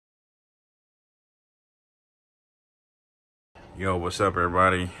Yo, what's up,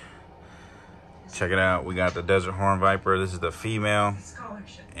 everybody? Check it out. We got the Desert Horn Viper. This is the female,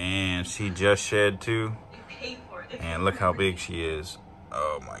 and she just shed too. And look how big she is.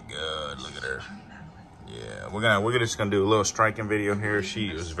 Oh my God, look at her. Yeah, we're just gonna do a little striking video here.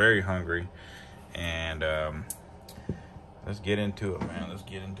 She was very hungry, and let's get into it, man. Let's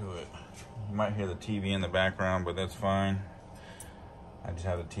get into it. You might hear the TV in the background, but that's fine. I just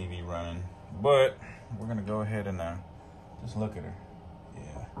have the TV running, but we're gonna go ahead and just look at her.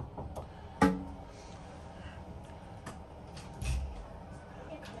 Yeah.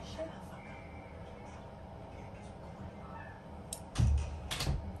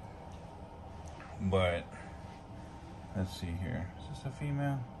 But let's see here. Is this a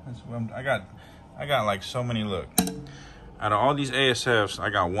female? I got like so many. Look, out of all these ASFs, I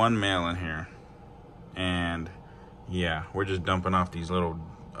got one male in here, and yeah, we're just dumping off these little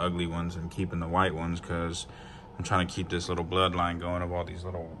ugly ones and keeping the white ones because I'm trying to keep this little bloodline going of all these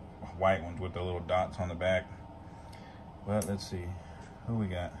little white ones with the little dots on the back. But let's see, who we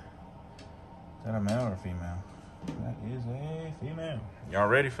got? Is that a male or a female? That is a female. Y'all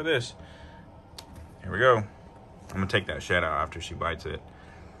ready for this? Here we go. I'm gonna take that shed out after she bites it.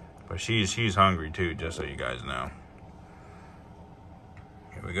 But she's hungry too, just so you guys know.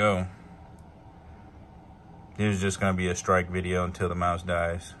 Here we go. This is just gonna be a strike video until the mouse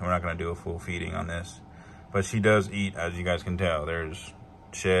dies. We're not gonna do a full feeding on this. But she does eat, as you guys can tell. There's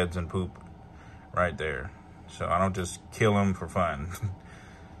sheds and poop right there. So I don't just kill them for fun.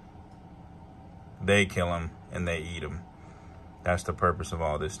 They kill them and they eat them. That's the purpose of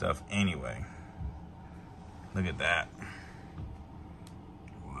all this stuff anyway. Look at that.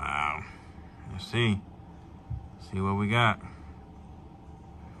 Wow. Let's see. See what we got.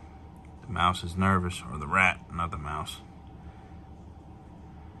 The mouse is nervous, or the rat, not the mouse.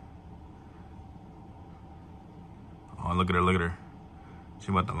 Oh, look at her, look at her. She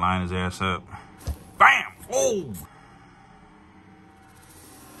about to line his ass up. Bam! Oh!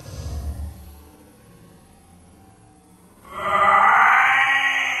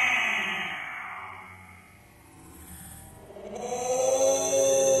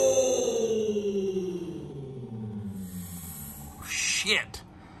 Shit.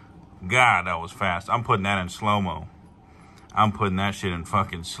 God, that was fast. I'm putting that in slow-mo. I'm putting that shit in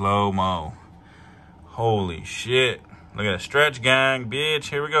fucking slow-mo. Holy shit. Look at that stretch, gang, bitch.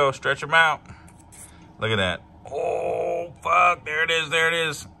 Here we go. Stretch them out. Look at that. Oh, fuck. There it is. There it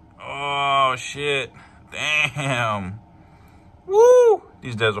is. Oh, shit. Damn. Woo.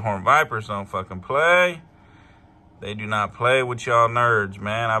 These Desert Horn Vipers don't fucking play. They do not play with y'all nerds,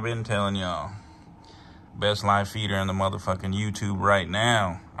 man. I've been telling y'all. Best live feeder in the motherfucking YouTube right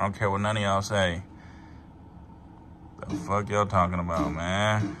now. I don't care what none of y'all say. The fuck y'all talking about,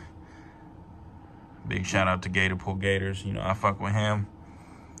 man? Big shout out to Gator Pull Gators. You know, I fuck with him.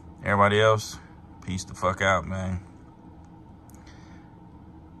 Everybody else, peace the fuck out, man.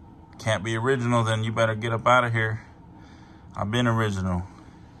 Can't be original, then you better get up out of here. I've been original.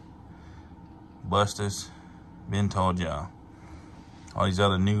 Busters, been told y'all. All these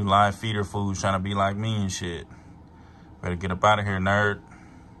other new live feeder fools trying to be like me and shit. Better get up out of here, nerd.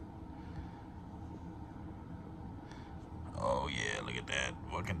 Oh, yeah, look at that.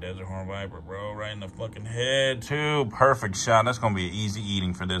 Fucking Desert Horn Viper, bro. Right in the fucking head, too. Perfect shot. That's going to be an easy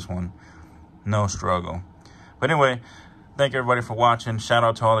eating for this one. No struggle. But anyway, thank everybody for watching. Shout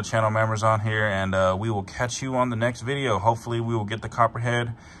out to all the channel members on here. And we will catch you on the next video. Hopefully, we will get the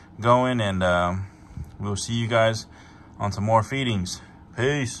copperhead going. And we will see you guys on some more feedings.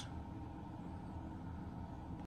 Peace.